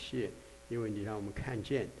谢，因为你让我们看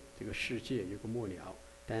见这个世界有个末了。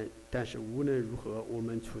但是无论如何，我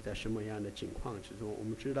们处在什么样的境况之中，我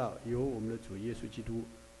们知道有我们的主耶稣基督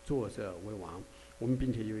坐着为王，我们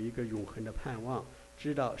并且有一个永恒的盼望，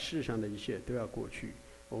知道世上的一切都要过去，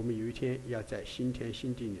我们有一天要在新天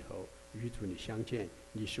新地里头与主你相见。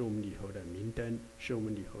你是我们里头的明灯，是我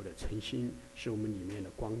们里头的晨星，是我们里面的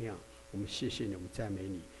光亮。我们谢谢你，我们赞美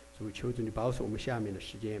你。主，求主你保守我们下面的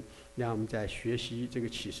时间，让我们在学习这个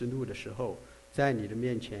启示录的时候，在你的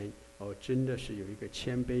面前真的是有一个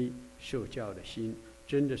谦卑受教的心，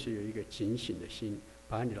真的是有一个警醒的心，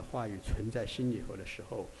把你的话语存在心里头的时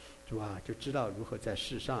候，主啊，就知道如何在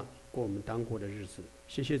世上过我们当过的日子。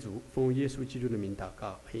谢谢主，奉耶稣基督的名祷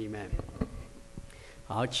告 Amen。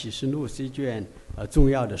 好，启示录是一卷重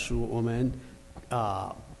要的书。我们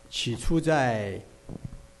起初在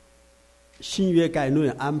新约概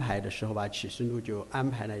论安排的时候吧，启示录就安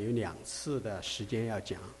排了有2次的时间要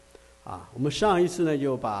讲我们上一次呢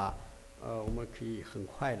就把我们可以很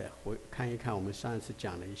快的看一看我们上一次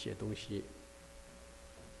讲的一些东西。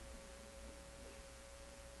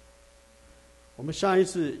我们上一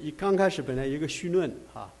次刚开始本来有一个绪论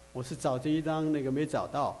我是找这一章那个没找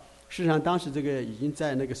到，事实上当时这个已经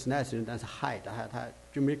在那个 SNES 上，但是他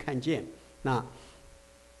就没看见。那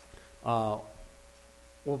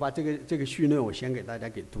我把这个绪论我先给大家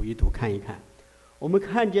读一读看一看。我们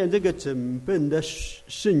看见这个整本的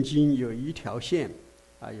圣经有一条线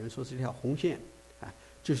有人说是一条红线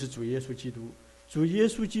就是主耶稣基督。主耶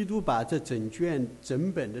稣基督把这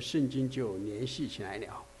整本的圣经就联系起来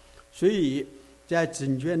了，所以在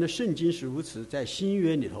整卷的圣经是如此，在新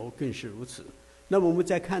约里头更是如此。那么我们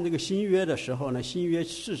在看这个新约的时候呢，新约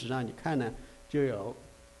事实上你看呢就有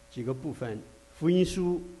几个部分：福音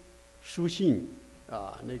书、书信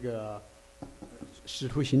那个使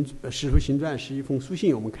徒行传是一封书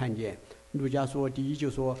信。我们看见路加说第一就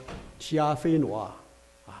说提阿非罗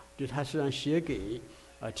就他实际上写给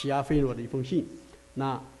提阿非罗的一封信。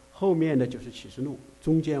那后面的就是启示录，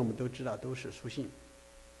中间我们都知道都是书信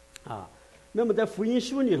那么在福音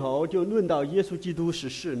书里头就论到耶稣基督是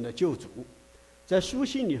世人的救主，在书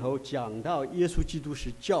信里头讲到耶稣基督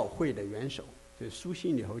是教会的元首。所以书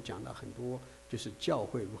信里头讲到很多就是教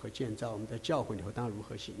会如何建造，我们在教会里头当如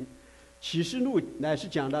何行。启示录乃是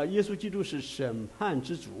讲到耶稣基督是审判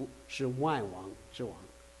之主，是万王之王。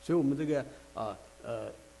所以我们这个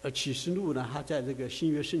启示录呢，它在这个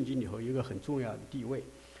新约圣经里头有一个很重要的地位。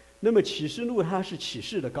那么启示录它是启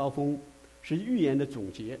示的高峰，是预言的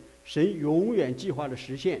总结，神永远计划的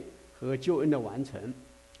实现和救恩的完成。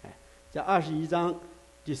在21章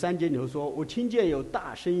第3节里头说，我听见有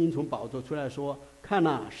大声音从宝座出来说，看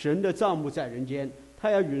哪，神的帐幕在人间，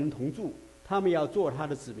他要与人同住，他们要做他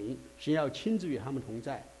的子民，神要亲自与他们同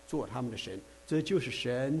在，做他们的神。这就是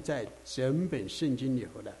神在整本圣经里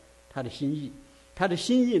头的他的心意。他的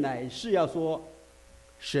心意乃是要说，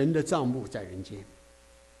神的帐幕在人间，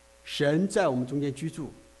神在我们中间居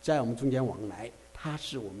住，在我们中间往来，他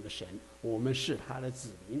是我们的神，我们是他的子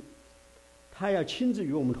民，他要亲自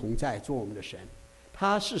与我们同在，做我们的神。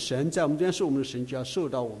他是神，在我们中间是我们的神，就要受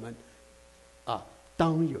到我们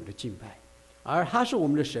当有的敬拜。而他是我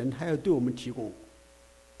们的神，他要对我们提供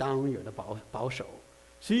当有的保守。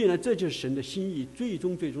所以呢，这就是神的心意，最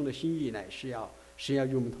终的心意乃是要神要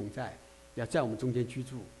与我们同在，要在我们中间居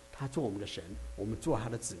住，他做我们的神，我们做他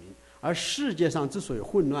的子民。而世界上之所以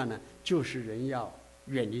混乱呢，就是人要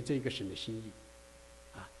远离这个神的心意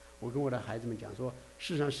我跟我的孩子们讲说，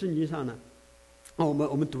事实上圣经上呢我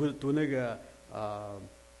们读那个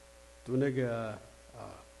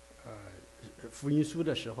福音书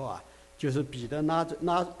的时候就是彼得拿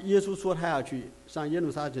耶稣说他要去上耶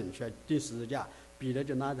路撒冷去钉十字架，彼得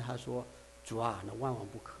就拿着他说，主啊，那万万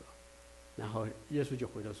不可。然后耶稣就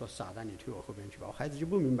回头说，撒旦，你退我后边去吧。我孩子就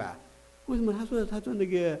不明白为什么他说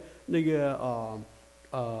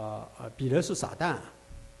彼得是撒旦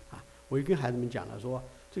我就跟孩子们讲了说，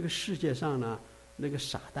这个世界上呢，那个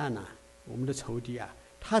撒旦我们的仇敌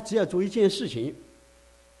他只要做一件事情，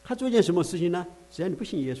他做一件什么事情呢？只要你不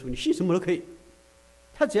信耶稣，你信什么都可以。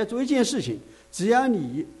他只要做一件事情，只要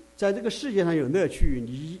你在这个世界上有乐趣，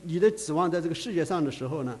你的指望在这个世界上的时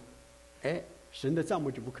候呢，神的帐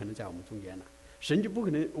幕就不可能在我们中间了，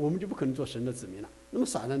我们就不可能做神的子民了。那么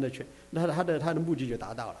撒旦的他的目的就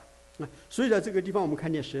达到了所以在这个地方我们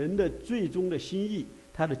看见神的最终的心意，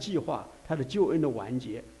他的计划，他的救恩的完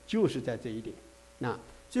结就是在这一点。那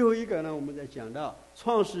最后一个呢，我们在讲到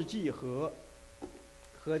创世纪和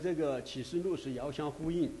这个启示录是遥相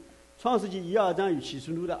呼应。创世纪1、2章与启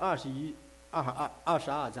示录的22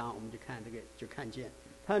章，我们就看这个就看见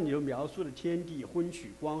它里头描述的天地、婚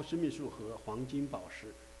娶、光、生命树和黄金宝石，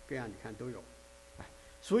各样你看都有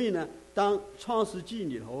所以呢，当创世纪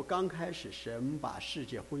里头刚开始，神把世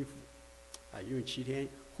界恢复，用7天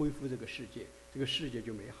恢复这个世界，这个世界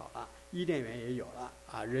就美好了，伊甸园也有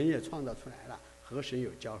了人也创造出来了，和神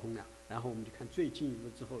有交通了。然后我们就看最进一步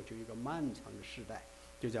之后，就一个漫长的世代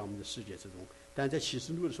就在我们的世界之中。但在启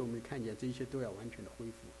示录的时候，我们看见这一切都要完全的恢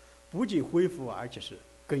复，不仅恢复，而且是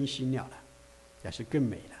更新了，也是更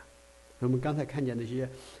美的。我们刚才看见那些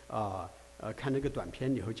看那个短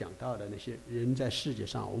片里头讲到的那些人在世界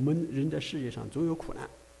上，我们人在世界上总有苦难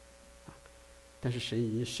但是神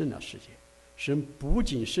已经胜了世界。神不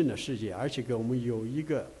仅胜了世界，而且给我们有一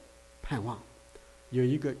个盼望，有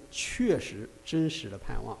一个确实真实的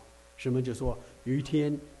盼望。什么？就说有一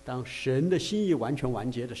天，当神的心意完全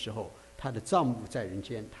完结的时候，他的帐幕在人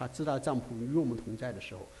间，他知道帐幕与我们同在的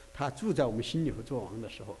时候，他住在我们心里头做王的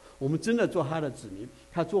时候，我们真的做他的子民，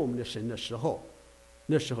他做我们的神的时候，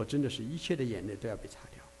那时候真的是一切的眼泪都要被擦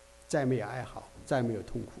掉，再没有哀嚎，再没有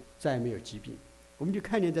痛苦，再没有疾病。我们就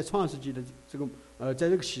看见在创世纪的这个在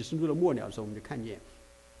这个启示录的末了的时候，我们就看见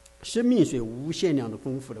生命水无限量的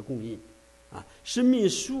丰富的供应生命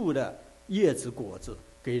树的叶子果子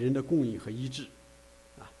给人的供应和医治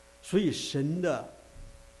所以神的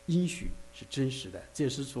应许是真实的，这也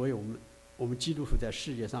是所有我们基督徒在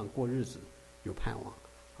世界上过日子有盼望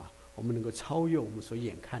我们能够超越我们所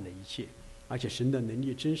眼看的一切，而且神的能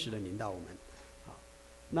力真实的领导我们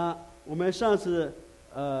那我们上次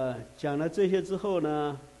讲了这些之后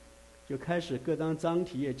呢，就开始各章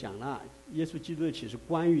题也讲了耶稣基督的启示，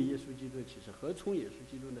关于耶稣基督的启示和从耶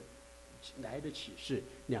稣基督的来的启示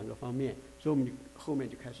2个方面，所以我们后面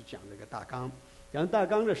就开始讲这个大纲。讲大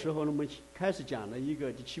纲的时候呢，我们开始讲了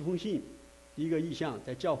第7封信，第一个意象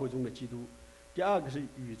在教会中的基督，第2个是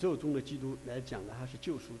宇宙中的基督，来讲的他是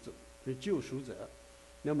救赎者，是救赎者。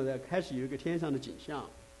那么呢，开始有一个天上的景象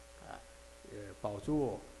宝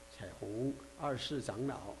座、彩虹、24长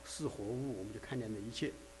老、4活物，我们就看见了一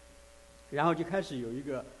切。然后就开始有一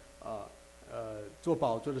个做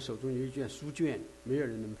宝座的手中有一卷书卷，没有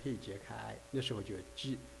人能配解开。那时候就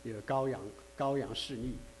有羔羊势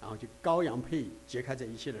力，然后就羔羊配解开这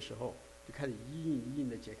一切的时候，就开始一印一印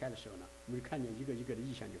的解开的时候呢，我们就看见一个一个的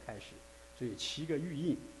意象就开始。所以7个玉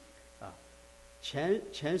印前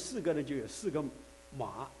4个呢就有4个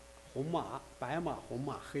马，红马、白马、红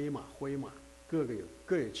马、黑马、灰马，各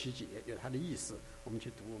有其解，有它的意思。我们去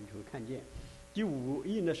读，我们就会看见。第5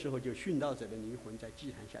印的时候，就殉道者的灵魂在祭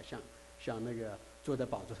坛下向那个坐在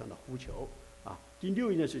宝座上的呼求第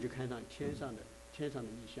6印的时候，就看上天上的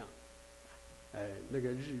意象，那个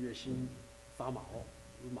日月星发毛，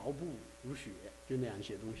如毛布如雪，就那样一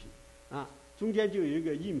些东西中间就有一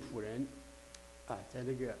个印仆人在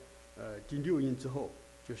那个第6印之后，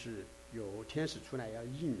就是有天使出来要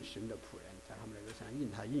印神的仆人，在他们的额上印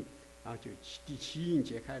他印，然后就第7印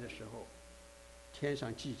揭开的时候，天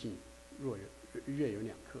上寂静，若月有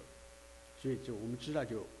2刻，所以就我们知道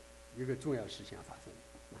就一个重要的事情要发生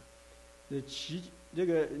这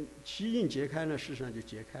个7印揭开呢，事实上就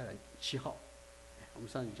揭开了7号。我们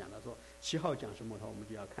上次讲到说7号讲什么的话，我们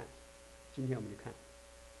就要看。今天我们就看，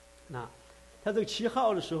那它这个7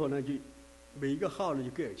号的时候呢，就每一个号呢就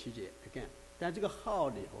各有其解 again， 但这个号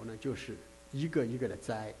里头呢，就是一个一个的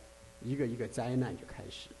灾，一个一个灾难就开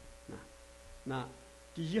始那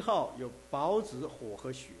第1号有宝子、火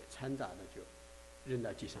和血掺杂的就扔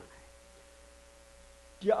到地上来。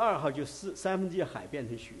第2号就1/3海变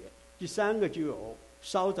成血。第3个就有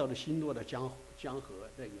烧着的星落的江河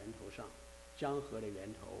的源头上，江河的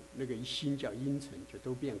源头那个一星叫阴沉，就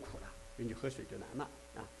都变苦了，人就喝水就难了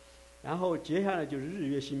然后接下来就是日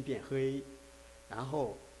月星变黑，然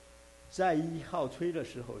后在1号吹的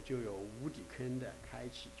时候就有无底坑的开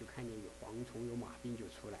启，就看见有蝗虫有马兵就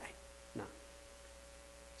出来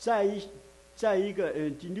在一个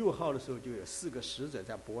第6号的时候，就有4个使者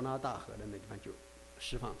在伯拉大河的那地方就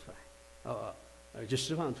释放出来，就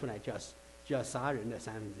释放出来就要杀人的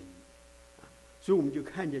1/3所以我们就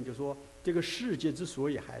看见，就说这个世界之所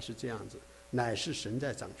以还是这样子，乃是神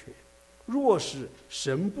在掌权。若是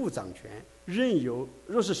神不掌权，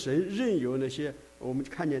若是神任由那些我们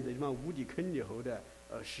看见的地方无底坑里头的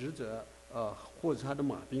使者或者他的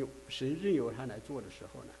马兵，神任由他来做的时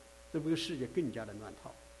候呢，这个世界更加的乱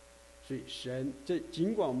套。所以神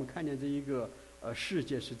尽管我们看见这一个世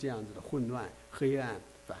界是这样子的混乱黑暗，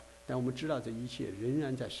对吧？但我们知道这一切仍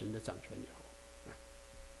然在神的掌权里头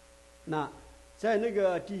那在那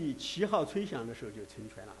个第7号吹响的时候就成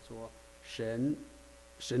全了，说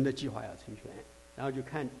神的计划要成全。然后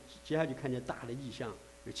接下来就看见大的异象，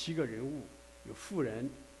有7个人物，有妇人，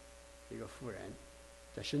一个妇人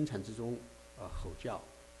在生产之中吼叫，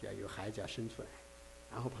要有孩子要生出来，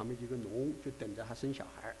然后旁边就有个农就等着他生小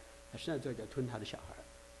孩，他生了之后就要吞他的小孩，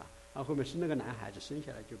然后后面是那个男孩子生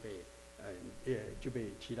下来就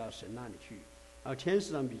被提到神那里去。然后天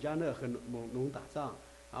上米迦勒和龙打仗，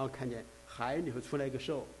然后看见海里头出来一个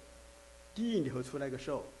兽，地里头出来一个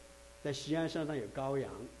兽，在锡安山上有羔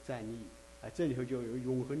羊站立，这里头就有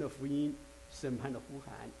永恒的福音、审判的呼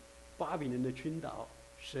喊、巴比伦的倾倒，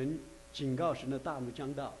神警告神的大怒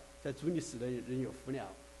将到，在主里死的人有福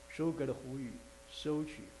了，收割的呼吁，收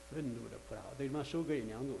取愤怒的葡萄。这地方收割有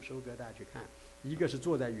两种收割，大家去看，一个是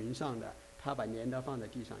坐在云上的，他把镰刀放在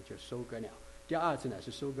地上就收割了；第二次呢是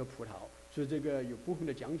收割葡萄。所以这个有部分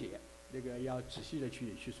的讲解，这个要仔细的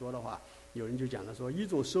去说的话，有人就讲了说，一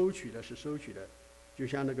种收取的是收取的，就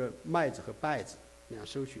像那个麦子和稗子那样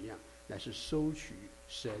收取一样，乃是收取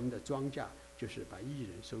神的庄稼，就是把义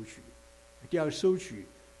人收取；第二个收取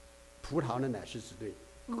葡萄呢，乃是指对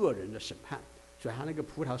恶人的审判。所以他那个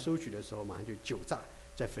葡萄收取的时候，马上就酒榨，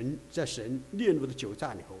在神烈怒的酒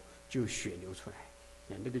榨里头就血流出来，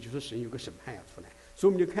那个就是神有个审判要出来。所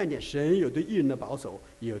以我们就看见神有对义人的保守，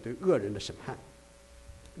也有对恶人的审判。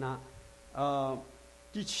那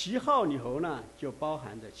第7号里头呢，就包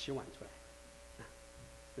含着7碗出来。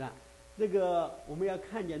那这个我们要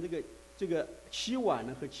看见这个7碗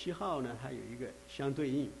呢和7号呢，它有一个相对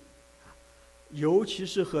应，尤其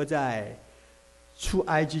是和在出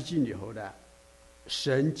埃及记里头的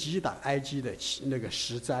神击打埃及的那个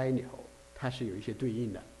10灾里头，它是有一些对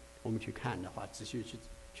应的。我们去看的话，仔细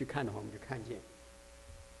去看的话，我们就看见。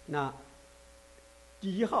那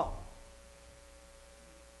第一号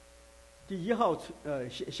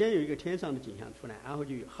先有一个天上的景象出来，然后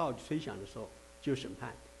就有号吹响的时候就审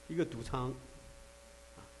判一个毒疮，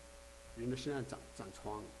人的身上长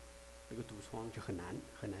疮，这个毒疮就很难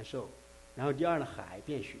受。然后第二呢，海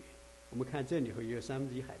变血，我们看这里头也有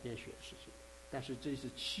1/3海变血的事情。但是这是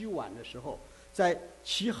7碗的时候，在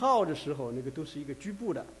7号的时候，那个都是一个局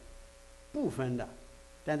部的、部分的，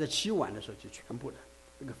但在7碗的时候就全部的。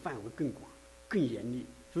这个范围更广、更严厉，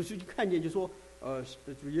所以就看见就说，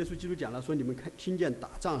主耶稣基督讲了说，你们听见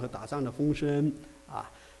打仗和打仗的风声啊，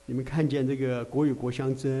你们看见这个国与国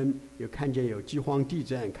相争，看见有饥荒、地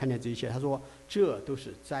震，看见这一切，他说这都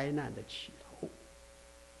是灾难的起头，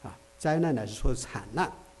啊，灾难呢是说惨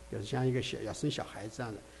难，就是像一个要生小孩子这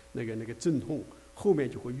样的那个阵痛，后面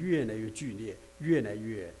就会越来越剧烈，越来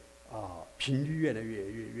越频率越来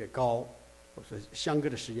越高，或者相隔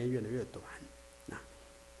的时间越来越短。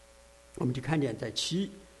我们就看见在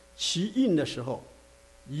七印的时候，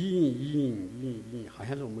一印，好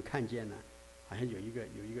像是我们看见呢，好像有一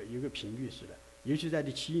个频率似的。尤其在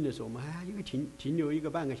第7印的时候，我们还一个停留一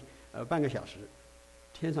个半个小时，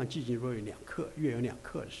天上寂静若有2刻，约有2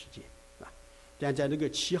刻的时间，是吧？但在那个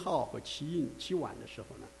7号和7晚的时候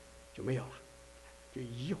呢，就没有了，就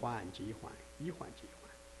一环接一环。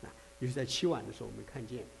尤其在7晚的时候，我们看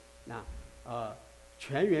见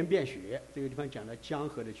泉源变血，这个地方讲的江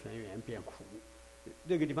河的泉源变苦，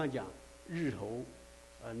这个地方讲日头，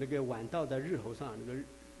那个碗倒在日头上，那个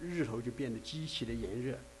日头就变得极其的炎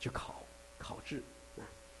热，就烤制啊。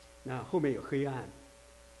那后面有黑暗，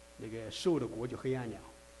那个兽的国就黑暗了，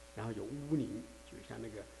然后有污泥，就像那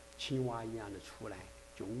个青蛙一样的出来，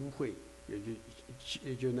就污秽，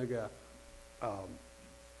也就那个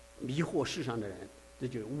迷惑世上的人，这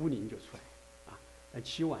就污泥就出来啊。那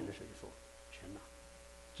7晚的时候就说全拿。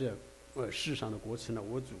这世上的国成了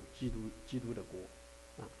我主基督的国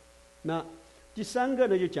啊。那第3个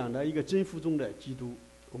呢，就讲到一个征服中的基督。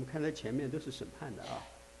我们看在前面都是审判的啊，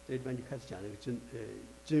这地方就开始讲这个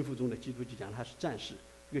征服中的基督，就讲他是战士。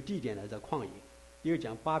这个地点呢在旷野。一个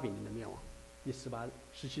讲巴比伦的灭亡，第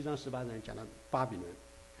17章18章讲到巴比伦。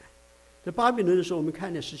在巴比伦的时候，我们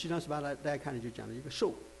看见17章18章，大家看的就讲了一个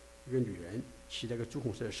兽，一个女人骑在一个朱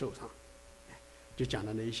红色的兽上，就讲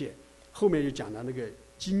到那一些。后面就讲到那个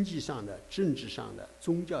经济上的、政治上的、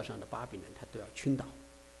宗教上的巴比伦，他都要倾倒。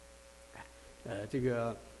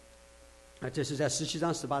这是在17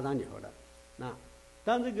章18章里头的。那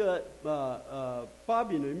当这个巴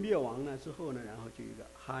比伦灭亡了之后呢，然后就有一个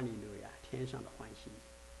哈利路亚，天上的欢喜，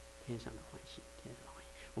天上的欢喜。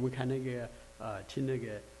我们看那个听那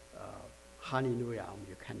个哈利路亚，我们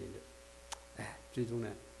就看见最终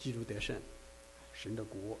呢，基督得胜，神的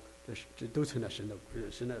国。这都成了神的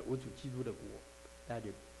我主基督的国，大家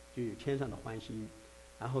就有天上的欢心，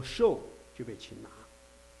然后兽就被擒拿，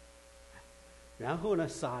然后呢，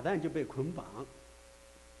撒旦就被捆绑，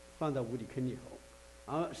放在无底坑里头，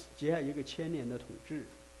然后接下来一个1000年的统治，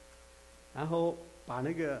然后把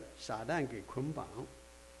那个撒旦给捆绑，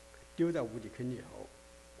丢在无底坑里头，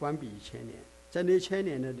关闭1000年。在那1000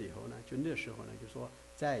年的里头呢，就那时候呢，就说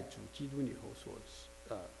在主基督里头所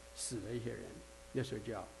死的一些人，那时候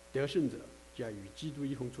叫得胜者，就要与基督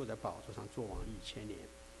一同坐在宝座上做王1000年。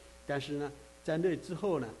但是呢，在那之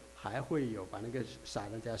后呢，还会有把那个撒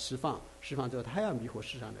旦再释放，释放之后，他要迷惑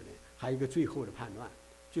世上的人，还有一个最后的叛乱。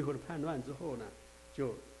最后的叛乱之后呢，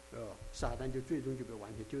就撒旦就最终就被完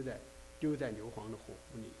全丢在硫磺的火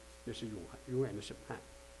湖里，这是永远的审判。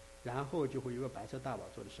然后就会有个白色大宝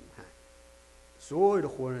座的审判，所有的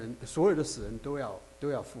活人，所有的死人都要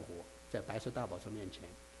复活，在白色大宝座面前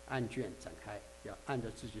按卷展开，要按照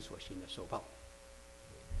自己所行的受报。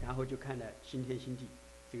然后就看了新天新地，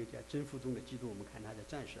这个叫真父中的基督，我们看他的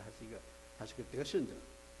战士，他是个得胜者，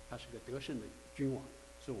他是个得胜的君王，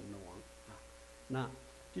是我们的王啊。那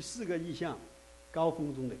第4个意象，高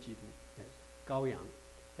峰中的基督，羔羊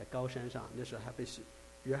在高山上，那时候还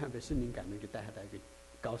约翰被圣灵感动，就带他到一个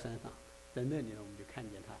高山上，在那里呢，我们就看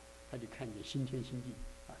见他就看见新天新地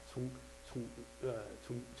啊，从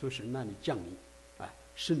神那里降临啊，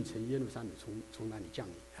圣城耶路撒冷从那里降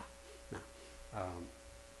临啊，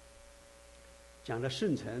讲了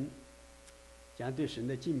圣城，讲对神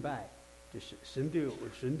的敬拜，就是神对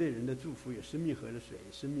人的祝福，有生命河的水，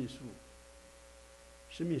生命树，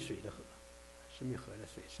生命水的河，生命河的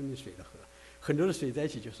水，生命水的河，很多的水在一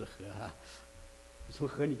起就是河哈，从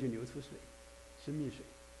河里就流出水，生命水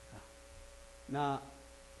啊。那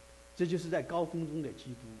这就是在高峰中的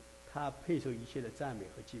基督，他配受一切的赞美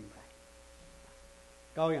和敬拜。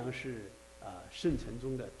羔羊是圣城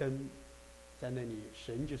中的灯，在那里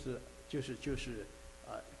神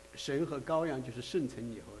神和羔羊就是圣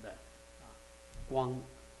城以后的光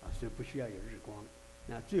所以不需要有日光。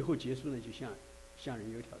那最后结束呢，就向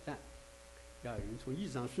人有挑战，要有人从意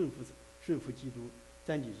志上顺服基督，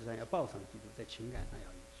在理智上要报上基督，在情感上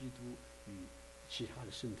要以基督与其他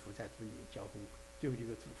的圣徒在主里面交锋，最后一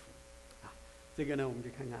个祝福啊。这个呢，我们就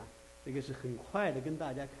看看，这个是很快的跟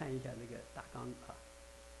大家看一下这个大纲啊。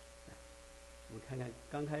我们看看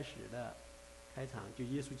刚开始的开场，就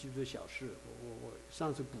耶稣基督的小事。我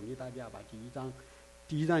上次鼓励大家把第一章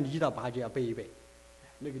1到8节要背一背。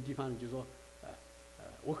那个地方呢，就说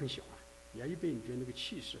我很喜欢，你要一背，你觉得那个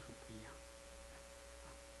气势很不一样。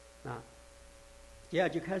那接下来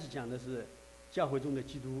就开始讲的是教会中的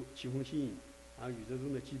基督齐弘信，然后宇宙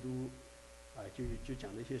中的基督，就讲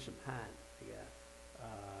那些审判，这个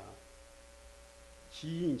7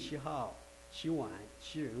印7号7碗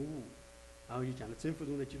7人物。然后就讲了真父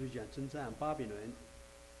中的基督，讲征战巴比伦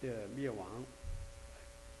的灭亡，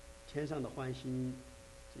天上的欢欣，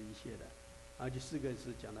这一切的。然后第4个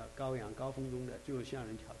是讲到羔羊高峰中的最后向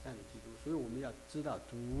人挑战的基督。所以我们要知道，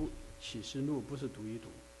读启示录不是读一读，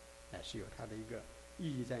是有它的一个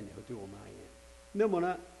意义在里头，对我们而言。那么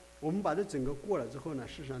呢，我们把这整个过了之后呢，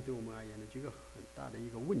事实上对我们而言呢，就有一个很大的一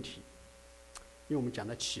个问题，因为我们讲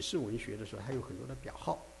到启示文学的时候，它有很多的表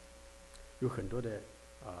号，有很多的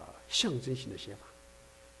象征性的写法。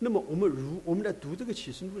那么我们在读这个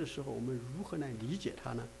启示录的时候，我们如何来理解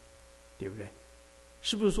它呢？对不对？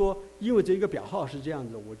是不是说因为这一个表号是这样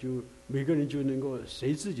子，我就每个人就能够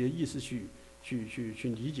随自己的意思去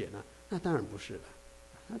理解呢？那当然不是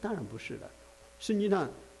的。圣经上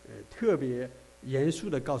特别严肃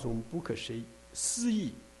地告诉我们，不可随私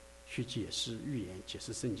意去解释预言、解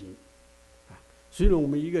释圣经啊。所以呢，我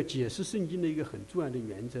们一个解释圣经的一个很重要的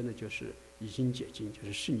原则呢，就是以经解经，就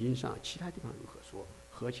是圣经上其他地方如何说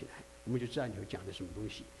合起来，我们就知道你会讲的什么东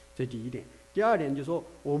西。这第一点。第二点就是说，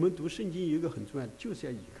我们读圣经有一个很重要的，就是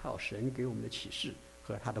要依靠神给我们的启示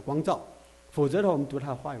和他的光照，否则的话，我们读他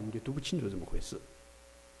的话语，我们就读不清楚怎么回事，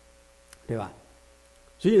对吧？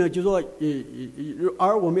所以呢，就说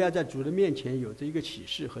而我们要在主的面前有这一个启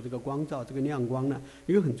示和这个光照，这个亮光呢，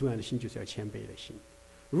一个很重要的心就是要谦卑的心。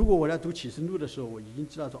如果我在读启示录的时候，我已经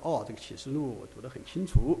知道说，这个启示录我读得很清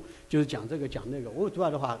楚，就是讲这个讲那个，我读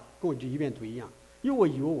来的话跟我就一遍读一样，因为我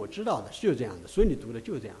以为我知道的就是这样的，所以你读的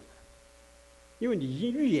就是这样的。因为你已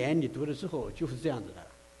经预言，你读了之后就是这样子的了，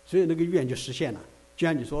所以那个预言就实现了。就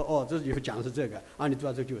像你说，这以后讲的是这个啊，你读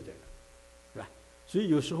到这就是这个，对吧？所以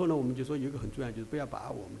有时候呢，我们就说有一个很重要，就是不要把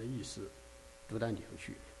我们的意思读到里头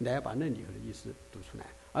去，你要把那里头的意思读出来。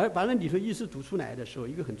而把那里头意思读出来的时候，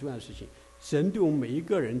一个很重要的事情，神对我们每一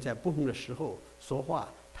个人在不同的时候说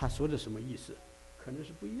话，他说的什么意思，可能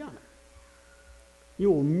是不一样的，因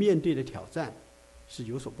为我们面对的挑战是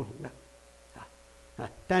有所不同的。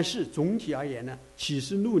但是总体而言呢，启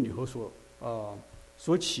示录里头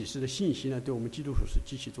所启示的信息呢，对我们基督徒是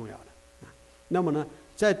极其重要的啊。那么呢，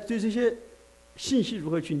在对这些信息如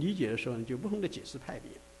何去理解的时候呢，就有不同的解释派别。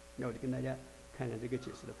那我就跟大家看看这个解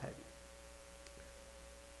释的派别。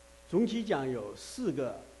总体讲有4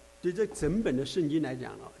个，对这整本的圣经来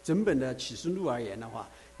讲了，整本的启示录而言的话，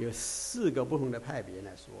有4个不同的派别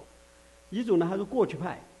来说。一种呢，它是过去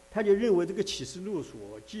派。他就认为这个启示录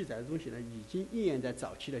所记载的东西呢，已经应验在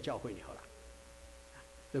早期的教会里头了。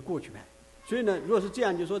这过去派。所以呢，如果是这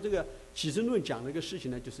样，就说这个启示论讲这个事情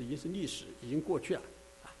呢，就是已经是历史，已经过去了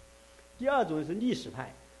啊。第二种是历史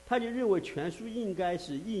派，他就认为全书应该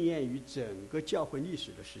是应验于整个教会历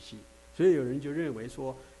史的时期，所以有人就认为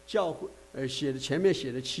说，教会写的前面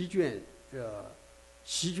写的7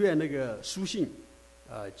卷那个书信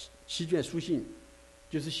，7卷书信，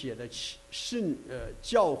就是写的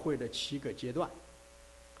教会的7个阶段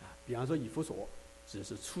啊。比方说以弗所，只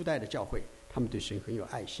是初代的教会，他们对神很有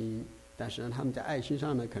爱心，但是呢，他们在爱心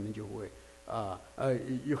上呢，可能就会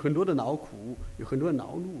有很多的劳苦，有很多的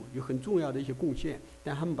劳碌，有很重要的一些贡献，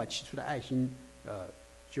但他们把起初的爱心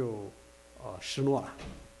就失落了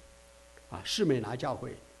啊。士美拿教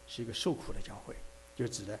会是一个受苦的教会，就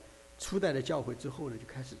指的初代的教会之后呢，就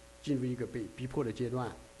开始进入一个被逼迫的阶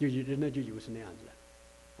段，就人呢就以为是那样子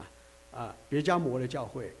的别迦摩的教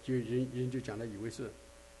会，就人就讲的以为是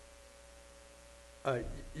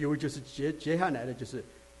以为就是接下来的就是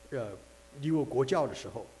立我国教的时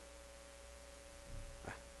候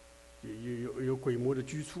有鬼魔的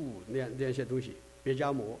居处那样一些东西，别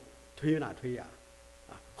迦摩推雅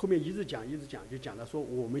后面一直讲，就讲到说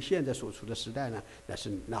我们现在所处的时代呢，那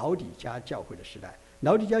是老底嘉教会的时代。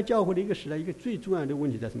老底嘉教会的一个时代，一个最重要的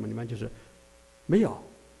问题在什么地方？就是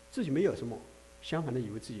自己没有什么，相反的以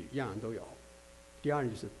为自己样样都有。第二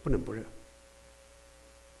就是不冷不热，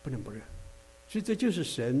所以这就是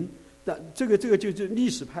神。这个就是历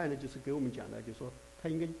史派呢，就是给我们讲的，就是说它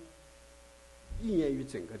应该应验于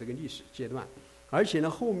整个这个历史阶段，而且呢，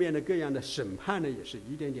后面的各样的审判呢，也是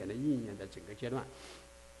一点点的应验在整个阶段。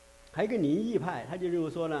还有一个灵异派，他就认为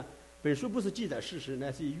说呢，本书不是记载事实，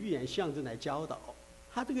乃是以寓言象征来教导。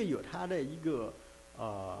他这个有他的一个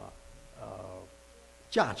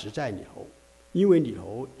价值在里头，因为里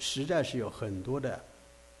头实在是有很多的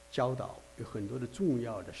教导，有很多的重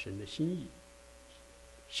要的神的心意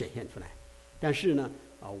显现出来。但是呢，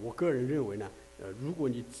我个人认为呢，如果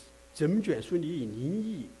你整卷书你以灵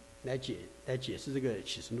异来解释这个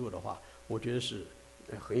启示录的话，我觉得是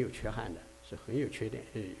很有缺憾的，是很有缺点，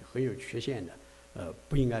很有缺陷的，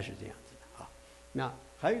不应该是这样子的啊。那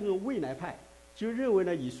还有一种未来派，就认为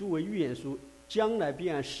呢，以书为预言书，将来必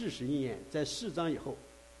按事实应验，在4章以后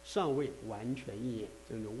尚未完全应验，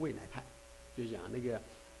这种未来派，就讲那个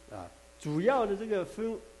主要的这个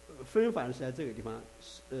分法是在这个地方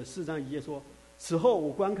，4章1节说：此后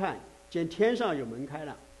我观看，见天上有门开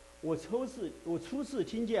了，我初次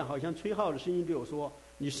听见好像吹号的声音对我说：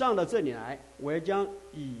你上到这里来，我要将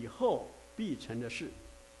以后必成的事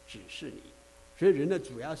指示你。所以人呢，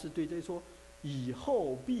主要是对这说以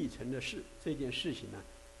后必成的事这件事情呢，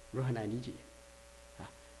如何来理解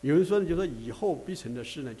有人说呢，就说以后必成的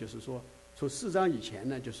事呢，就是说从4章以前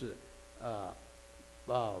呢，就是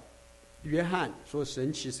约翰说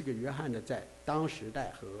神启示给约翰的在当时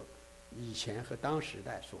代和以前和当时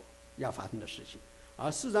代所要发生的事情，而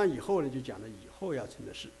4章以后呢，就讲了以后要成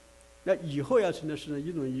的事。那以后要成的事呢，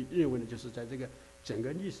一种认为呢，就是在这个整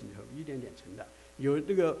个历史里头一点点成的。有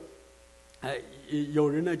这个有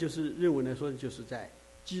人呢就是认为呢，说就是在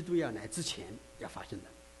基督要来之前要发生的，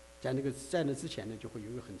在那之前呢，就会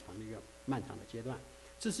有一个很长的一个漫长的阶段。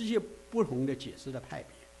这是一些不同的解释的派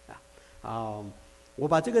别我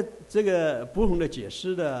把这个不同的解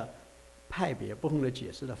释的派别、不同的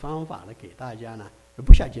解释的方法呢，给大家呢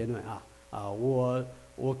不下结论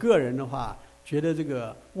我个人的话，觉得这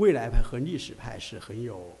个未来派和历史派是很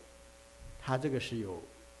有，它这个是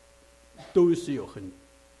都是有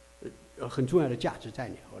很重要的价值在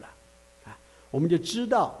里头的我们就知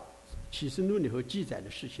道启示录里头记载的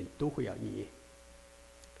事情都会要应验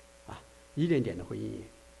一点点的会应验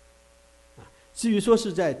至于说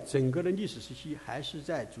是在整个的历史时期，还是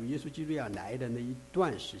在主耶稣基督要来的那一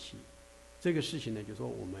段时期，这个事情呢，就说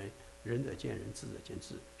我们仁者见仁，智者见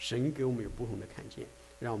智，神给我们有不同的看见，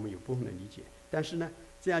让我们有不同的理解。但是呢，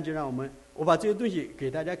这样就让我把这个东西给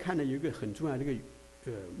大家看的有一个很重要的一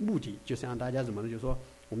个目的，就是让大家怎么呢？就是说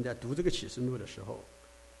我们在读这个启示录的时候，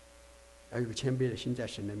要有个谦卑的心，在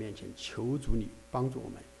神的面前求主你帮助我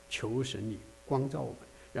们，求神你光照我们，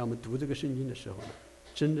让我们读这个圣经的时候呢，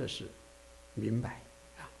真的是明白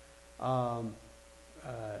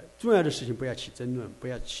重要的事情不要起争论，不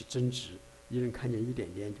要起争执。一人看见一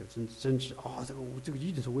点点就争执这个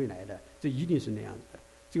一定是未来的，这一定是那样子的。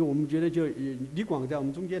这个我们觉得就李广在我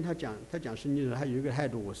们中间他讲圣经的时候，他有一个态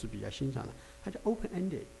度我是比较欣赏的，他叫 open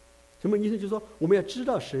ended。什么意思？就是说我们要知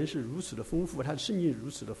道神是如此的丰富，他的圣经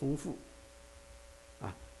如此的丰富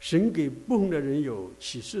神给不同的人有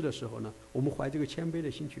启示的时候呢，我们怀这个谦卑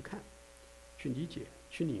的心去看，去理解，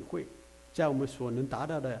去领会，在我们所能达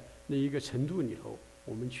到的那一个程度里头，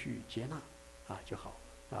我们去接纳就好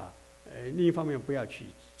另一方面不要取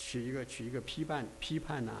一个批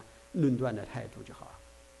判论断的态度就好了。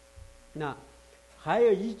那还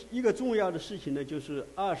有一个重要的事情呢，就是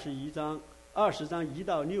20章1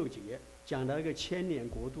到6节讲到一个千年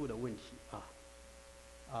国度的问题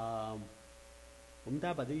我们大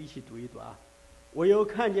家把这个一起读一读啊。我又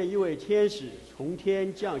看见一位天使从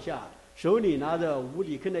天降下，手里拿着无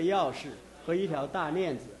底坑的钥匙和一条大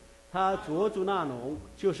链子，他捉住那龙，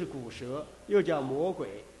就是古蛇，又叫魔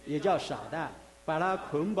鬼，也叫撒旦，把他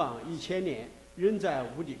捆绑1000年，扔在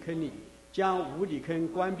无底坑里，将无底坑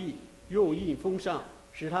关闭，用印封上，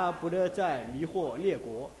使他不得再迷惑列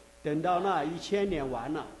国。等到那1000年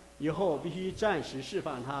完了以后，必须暂时释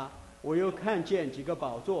放他。我又看见几个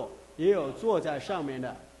宝座，也有坐在上面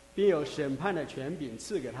的，并有审判的权柄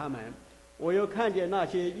赐给他们。我又看见那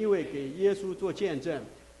些因为给耶稣做见证，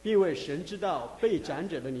并为神之道被斩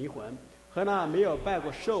者的灵魂，和那没有拜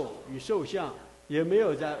过兽与兽像，也没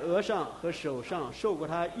有在额上和手上受过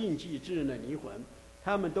他印记之人的灵魂，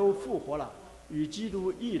他们都复活了，与基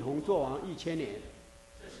督一同作王1000年。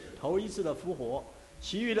头一次的复活，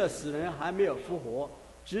其余的死人还没有复活，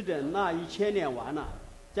只等那1000年完了。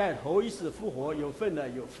在头一次复活有份的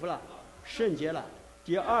有福了，圣洁了。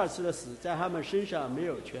第二次的死在他们身上没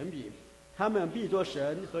有权柄，他们必做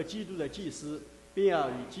神和基督的祭司，并要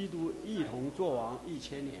与基督一同作王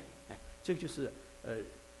1000年。这就是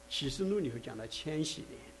启示录里头讲的千禧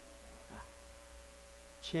年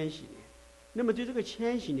千禧年。那么对这个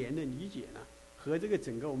千禧年的理解呢，和这个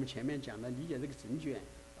整个我们前面讲的理解这个整卷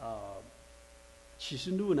启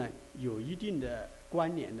示录呢有一定的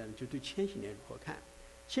关联的，就对千禧年如何看。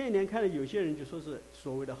千禧年看的有些人就说是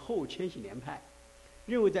所谓的后千禧年派，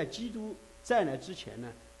认为在基督再来之前呢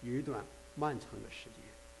有一段漫长的时间，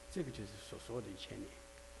这个就是所说的1000年。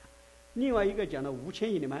另外一个讲的无千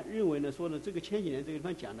禧年派认为呢，说呢这个千禧年这个地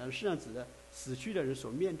方讲的实际上指的死去的人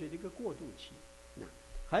所面对的一个过渡期。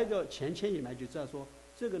还有一个前千禧年派就知道说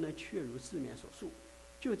这个呢确如字面所述，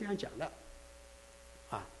就这样讲的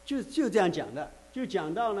就这样讲的，就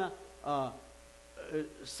讲到呢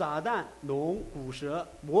撒旦、龙、古蛇、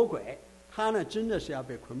魔鬼，他呢真的是要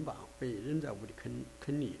被捆绑，被扔在无底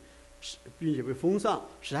坑里，并且被封上，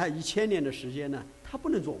使他1000年的时间呢，他不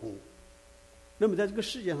能做工。那么在这个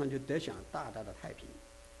世界上就得享大大的太平。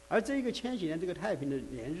而这一个千禧年这个太平的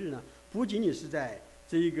年日呢，不仅仅是在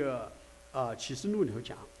这一个启示录里头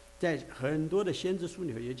讲，在很多的先知书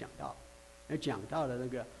里头也讲到了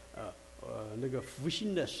那个复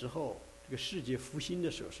兴的时候，这个世界复兴的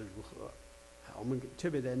时候是如何。我们特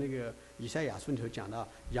别在那个以赛亚书里头讲到，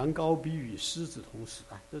羊羔必与狮子同死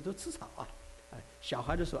这都吃草小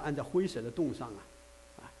孩的时候按在灰色的洞上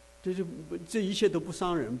这一切都不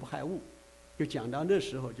伤人不害物。就讲到那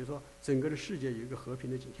时候，就说整个的世界有一个和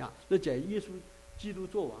平的景象。那在耶稣基督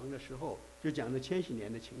做王的时候，就讲了千禧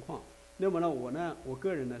年的情况。那么呢，我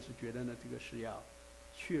个人呢是觉得呢，这个是要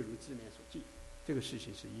确如字面所记，这个事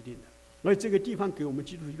情是一定的。而这个地方给我们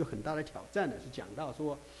基督一个很大的挑战呢，是讲到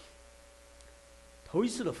说头一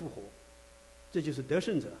次的复活，这就是得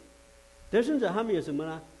胜者。得胜者他们有什么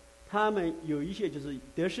呢？他们有一些就是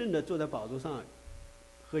得胜的坐在宝座上，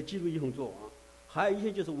和基督一同作王；还有一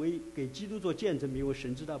些就是给基督做见证，因为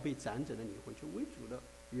神知道被斩者的灵魂，就为主的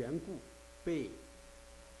缘故被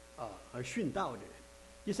而殉道的人。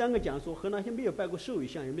第三个讲说和那些没有拜过兽与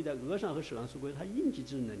像，也没有在额上和手上受过他印记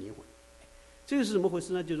之人的灵魂。这个是怎么回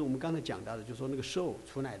事呢？就是我们刚才讲到的，就是说那个兽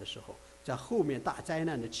出来的时候，在后面大灾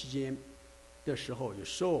难的期间的时候，有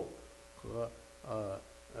兽和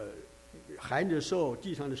海里的兽、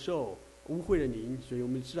地上的兽、污秽的灵，所以我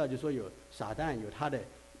们知道，就说有撒旦，有他的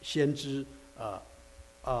先知，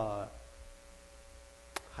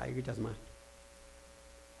还有一个叫什么？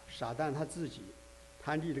撒旦他自己，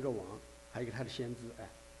他立了个王，还有一个他的先知，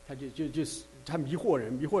他就是他迷惑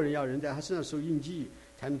人要人在他身上受印记，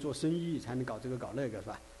才能做生意，才能搞这个搞那个，是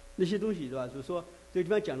吧？那些东西是吧？就是说这个地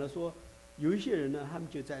方讲了说，有一些人呢，他们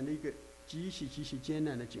就在那个极其艰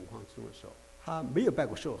难的境况之中的时候，他没有拜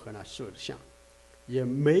过兽和那兽的像，也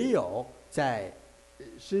没有在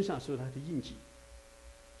身上受他的印记。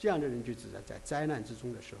这样的人就只在灾难之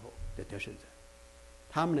中的时候的得胜者。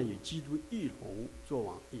他们呢与基督一同作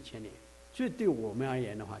王1000年。所以对我们而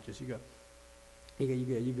言的话，就是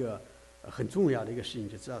一个很重要的一个事情，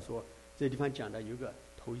就知道说这个地方讲的有个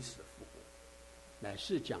头一次的复活，乃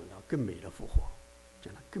是讲到更美的复活，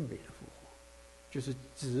讲到更美的复活，就是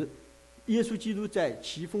指耶稣基督在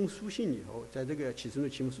七封书信里头，在这个启示录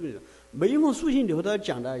7封书信里头，每一封书信里头都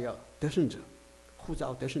讲到要得胜者，呼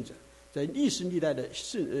召得胜者，在历史历代的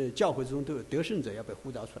教会之中都有得胜者要被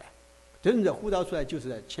呼召出来，得胜者呼召出来就是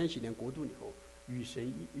在千禧年国度里头与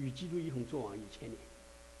基督一同作王1000年。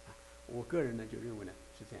我个人呢就认为呢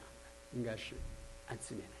是这样的，应该是按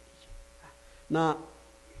字面来理解。那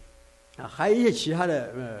还有一些其他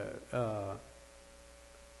的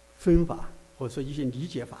分法，或者说一些理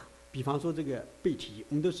解法。比方说这个背题，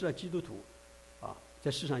我们都知道基督徒在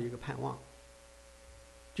世上有个盼望，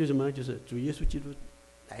就什么呢？就是主耶稣基督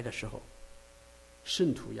来的时候，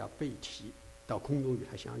圣徒要背题到空中与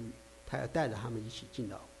他相遇，他要带着他们一起进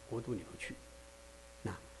到国度里头去。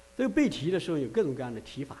那这个背题的时候有各种各样的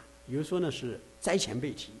题法，比如说呢是灾前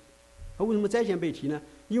背题。为什么灾前背题呢？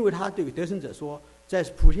因为他对得胜者说，在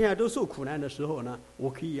普天下都受苦难的时候呢，我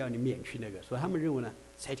可以让你免去那个，所以他们认为呢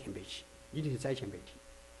灾前背题一定是灾前背题。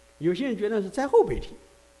有些人觉得是灾后背题，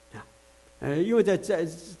因为在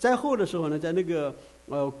灾后的时候呢，在那个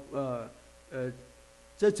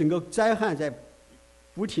在整个灾害在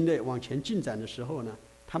不停的往前进展的时候呢，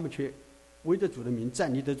他们却为着主的名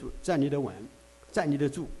站立得住、站立得稳、站立得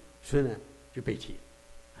住，所以呢就背题，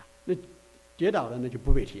那跌倒了呢就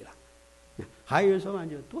不背题了。还有人说法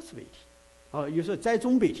就是多次背题，有时候灾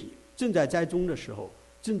中背题，正在灾中的时候，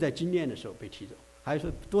正在经验的时候被提走。还有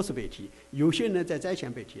说多次背题，有些人在灾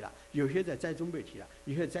前背题了，有些在灾中背题了，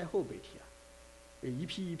有些灾后背题了，一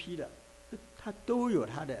批一批的，它都有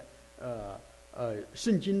它的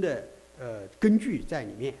圣经的根据在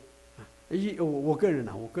里面啊。我个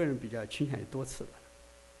人比较倾向于多次的，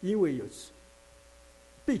因为有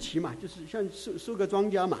背题嘛，就是像收个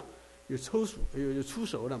庄稼嘛，有抽熟有出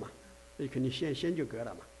熟的嘛，那肯定先就割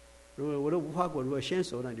了嘛。如果我的无花果如果先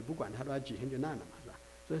熟了，你不管它的话，几天就烂了嘛，是吧？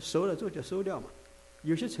所以熟了之后就收掉嘛。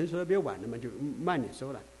有些成熟的比较晚的嘛，就慢点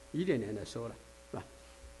收了，一点点的收了，是吧？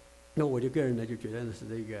那我就个人呢就觉得是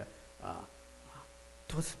这个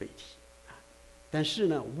多次背题但是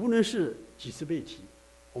呢，无论是几次背题，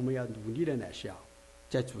我们要努力的呢是要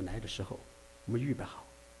在主来的时候，我们预备好，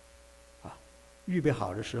预备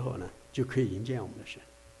好的时候呢，就可以迎接我们的神。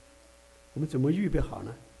我们怎么预备好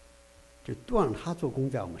呢？就多让他做工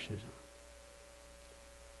在我们身上，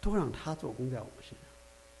多让他做工在我们身上。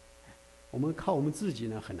我们靠我们自己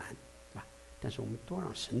呢很难，是吧？但是我们多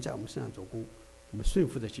让神在我们身上做工，我们顺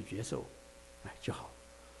服的去接受，就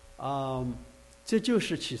好。这就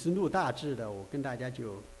是启示录大致的，我跟大家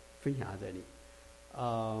就分享到这里。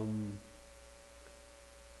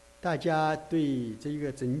大家对这个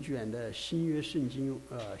整卷的新约圣经，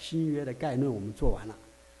新约的概论我们做完了。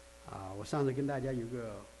我上次跟大家有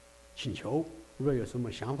个请求，如果有什么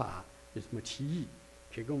想法，有什么提议，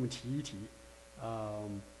可以跟我们提一提。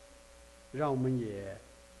让我们也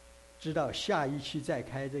知道下一期再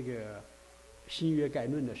开这个新约概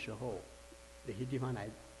论的时候，哪些地方来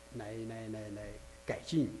改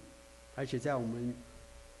进，而且在我们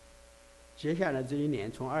接下来这一年，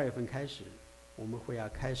从2月份开始，我们会要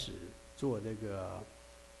开始做这个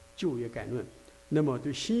旧约概论。那么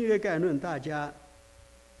对新约概论大家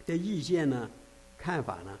的意见呢、看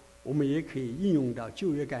法呢，我们也可以应用到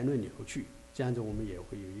旧约概论里头去，这样子我们也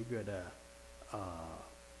会有一个的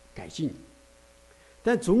改进。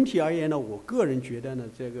但总体而言呢，我个人觉得呢，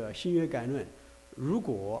这个新约概论，如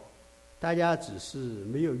果大家只是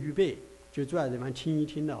没有预备，就坐在这边听一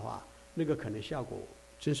听的话，那个可能效果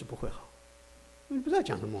真是不会好，因为不知道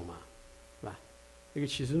讲什么嘛，是吧？这个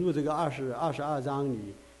启示录这个22章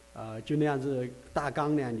里，就那样子大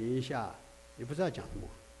纲那样理一下，也不知道讲什么，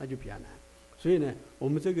那就比较难。所以呢，我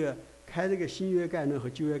们这个开这个新约概论和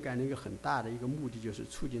旧约概论一个很大的一个目的，就是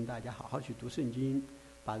促进大家好好去读圣经，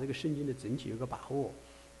把这个圣经的整体有个把握，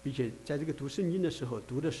并且在这个读圣经的时候，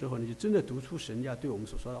读的时候呢，就真的读出神要对我们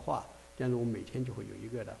所说的话，这样子我们每天就会有一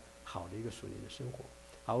个的好的一个属灵的生活。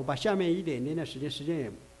好，我把下面一点点的时间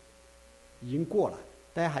也已经过了，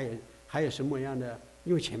大家还有什么样的？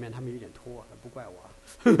因为前面他们有点拖，不怪我，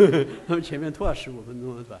他们前面拖了15分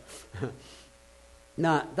钟是吧？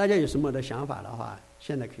那大家有什么的想法的话，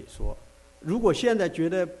现在可以说。如果现在觉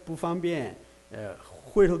得不方便，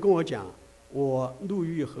回头跟我讲，我陆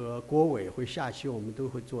玉和郭伟会下期我们都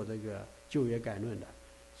会做这个旧约概论的，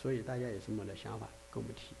所以大家有什么的想法跟我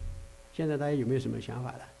们提。现在大家有没有什么想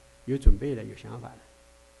法的？有准备的，有想法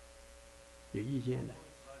的，有意见的？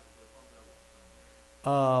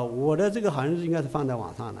我的这个好像是应该是放在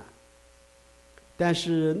网上的，但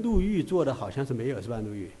是陆玉做的好像是没有，是吧？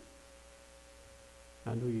陆玉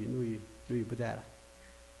陆玉不在了，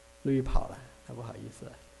陆玉跑了，他不好意思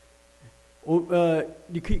了。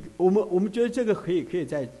你可以，我们觉得这个可以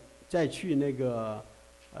再去那个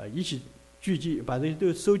一起聚集，把这些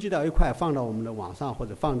都收集到一块，放到我们的网上，或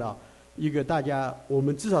者放到一个大家我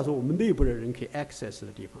们至少是我们内部的人可以 access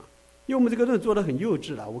的地方。因为我们这个论做得很幼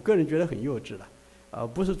稚了，我个人觉得很幼稚了，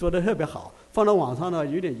不是做得特别好，放到网上呢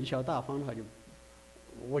有点贻笑大方的话，就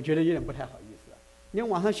我觉得有点不太好意思了。你看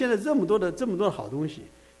网上现在这么多的好东西，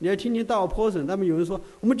你要听听道 person， 他们有人说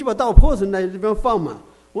我们就把道 person 在这边放嘛，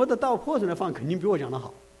我的道 person 来放肯定比我讲的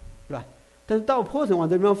好，对吧？但是道 person 往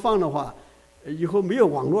这边放的话，以后没有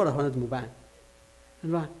网络的话那怎么办？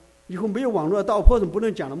是吧？以后没有网络，道 person 不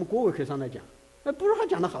能讲了，我们国委可以上来讲，那不是他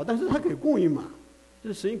讲的好，但是他可以供应嘛，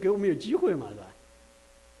这神给我们有机会嘛，是吧？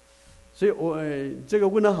所以这个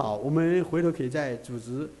问得好，我们回头可以再组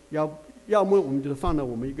织，要么我们就是放到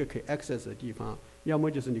我们一个可以 access 的地方，要么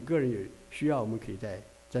就是你个人有需要，我们可以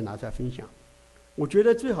再拿出来分享。我觉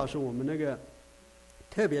得最好是我们那个，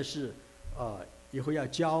特别是以后要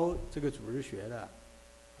教这个组织学的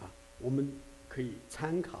我们可以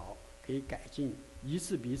参考，可以改进，一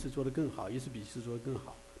次比一次做得更好，一次比一次做得更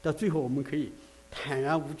好，到最后我们可以坦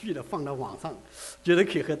然无惧地放到网上，觉得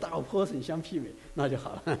可以和大坡省相媲美，那就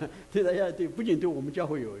好了。对大家不仅对我们教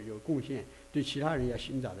会有贡献，对其他人要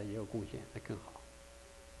寻找的也有贡献，那更好。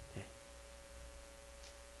对。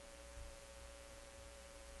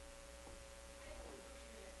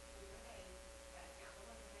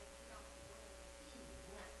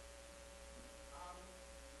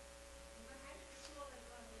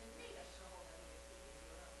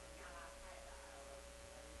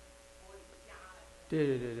对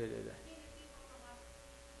对对对对对，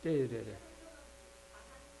对对对对，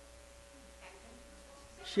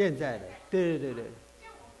现在的，对对对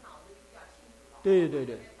对，对对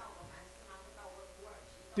对，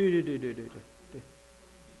对对对对对对对，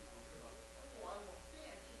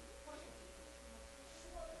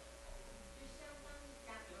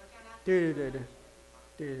对对对对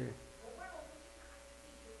对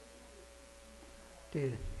对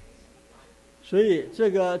对，所以这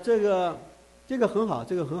个很好，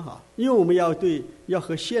这个很好，因为我们要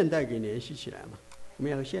和现代给联系起来嘛，我们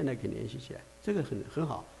要和现代给联系起来，这个很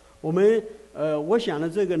好。我们我想的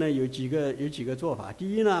这个呢有几个做法。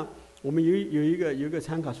第一呢，我们有一个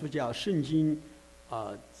参考书叫《圣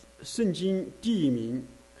经地名》，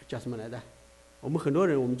叫什么来着？我们很多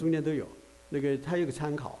人我们中间都有那个，它有个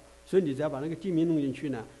参考，所以你只要把那个地名弄进去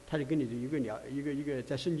呢，它就跟你的一个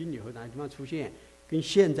在圣经里头哪个地方出现，跟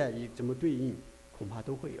现在怎么对应，恐怕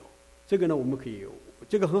都会有。这个呢，我们可以有，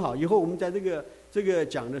这个很好。以后我们在这个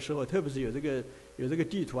讲的时候，特别是有这个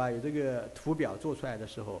地图有这个图表做出来的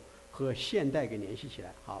时候，和现代给联系起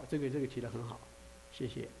来。好，这个提得很好，谢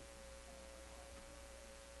谢。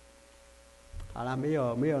好了，没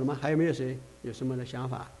有了吗？还有没有谁有什么的想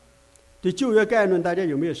法？对旧约概论，大家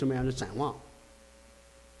有没有什么样的展望？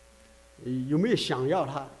有没有想要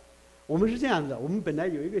它？我们是这样子的，我们本来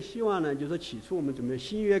有一个希望呢，就是说起初我们准备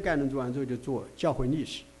新约概论做完之后就做教会历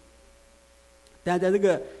史。但在这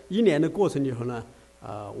个1年的过程里头呢，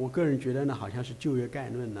我个人觉得呢，好像是旧约概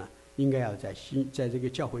论呢，应该要在这个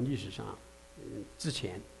教会历史上，之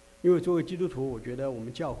前，因为作为基督徒，我觉得我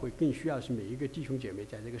们教会更需要是每一个弟兄姐妹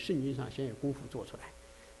在这个圣经上先有功夫做出来。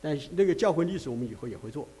但那个教会历史我们以后也会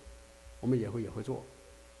做，也会做，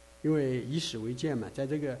因为以史为鉴嘛，在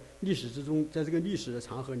这个历史之中，在这个历史的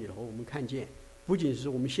长河里头，我们看见，不仅是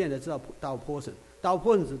我们现在知道大坡省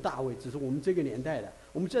是大卫，只是我们这个年代的。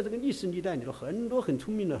我们在这个历史历代里头，很多很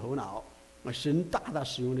聪明的头脑，神大大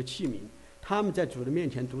使用的器皿，他们在主的面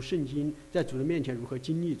前读圣经，在主的面前如何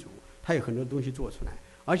经历主，他有很多东西做出来。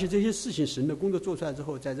而且这些事情，神的工作做出来之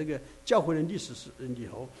后，在这个教会的历史里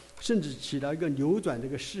头，甚至起到一个扭转这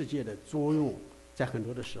个世界的作用。在很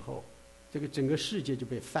多的时候，这个整个世界就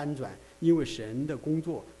被翻转，因为神的工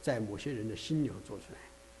作在某些人的心里头做出来。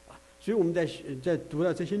所以我们在读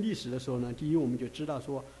到这些历史的时候呢，第一我们就知道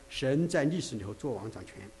说神在历史里头做王掌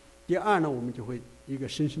权；第二呢，我们就会一个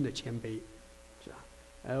深深的谦卑，是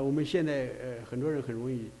吧？我们现在很多人很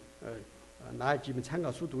容易拿几本参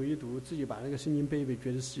考书读一读，自己把那个圣经背一背，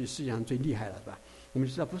觉得自己世界上最厉害了，是吧？我们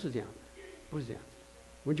知道不是这样的，不是这样的，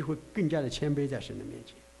我们就会更加的谦卑在神的面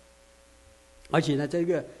前。而且呢，在这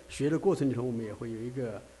个学的过程里头，我们也会有一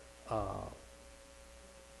个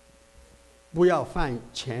不要犯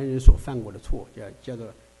前人所犯过的错，叫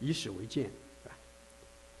做以史为鉴，是吧？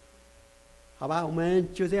好吧，我们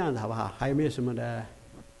就这样子，好不好？还有没有什么的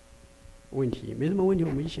问题？没什么问题，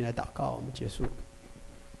我们一起来祷告，我们结束。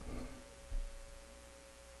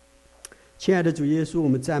亲爱的主耶稣，我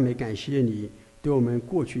们赞美感谢你对我们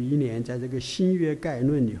过去1年在这个新约概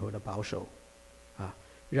论里头的保守，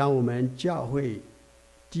让我们教会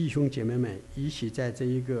弟兄姐妹们一起在这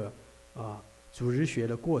一个组织学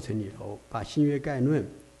的过程里头，把新约概论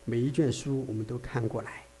每一卷书我们都看过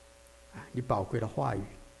来，你宝贵的话语，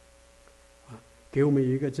给我们有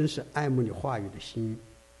一个真是爱慕你话语的心，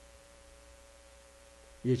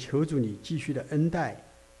也求主你继续的恩待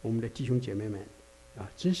我们的弟兄姐妹们，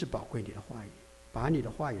真是宝贵你的话语，把你的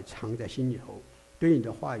话语藏在心里头，对你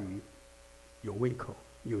的话语有胃口、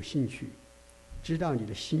有兴趣，知道你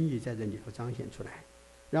的心意在这里头彰显出来。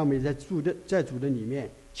让我们在主的里面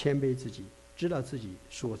谦卑自己，知道自己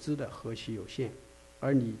所知的何其有限，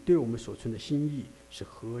而你对我们所存的心意是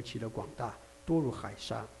何其的广大，多如海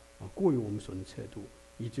沙，过于我们所能测度，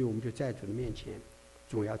以至于我们就在主的面前，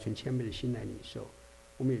总要存谦卑的心来领受。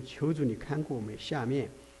我们也求主你看顾我们下面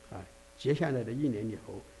接下来的1年里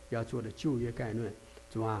头要做的旧约概论，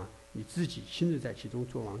主啊，你自己亲自在其中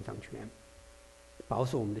作王掌权，保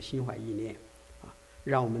守我们的心怀意念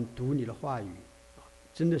让我们读你的话语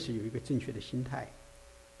真的是有一个正确的心态，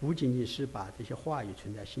不仅仅是把这些话语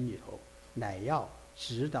存在心里头，乃要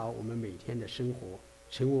指导我们每天的生活，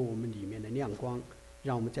成为我们里面的亮光，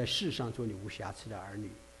让我们在世上做你无瑕疵的儿女。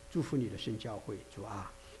祝福你的圣教会，主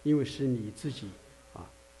啊，因为是你自己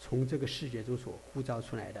从这个世界中所呼召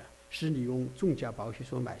出来的，是你用重价宝血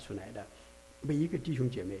所买出来的，每一个弟兄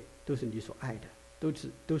姐妹都是你所爱的，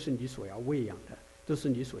都是你所要喂养的，都是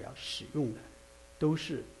你所要使用的，都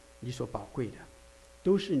是你所宝贵的，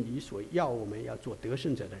都是你所要我们要做得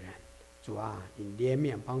胜者的人。主啊，你怜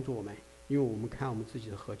悯帮助我们，因为我们看我们自己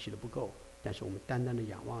的何其的不够，但是我们单单的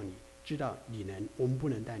仰望你，知道你能，我们不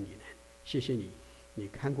能，但你能。谢谢你，你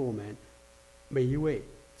看过我们每一位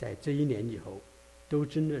在这1年以后都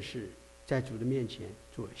真的是在主的面前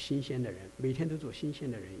做新鲜的人，每天都做新鲜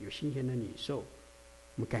的人，有新鲜的领受。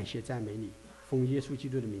我们感谢赞美你，奉耶稣基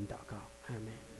督的名祷告，阿们。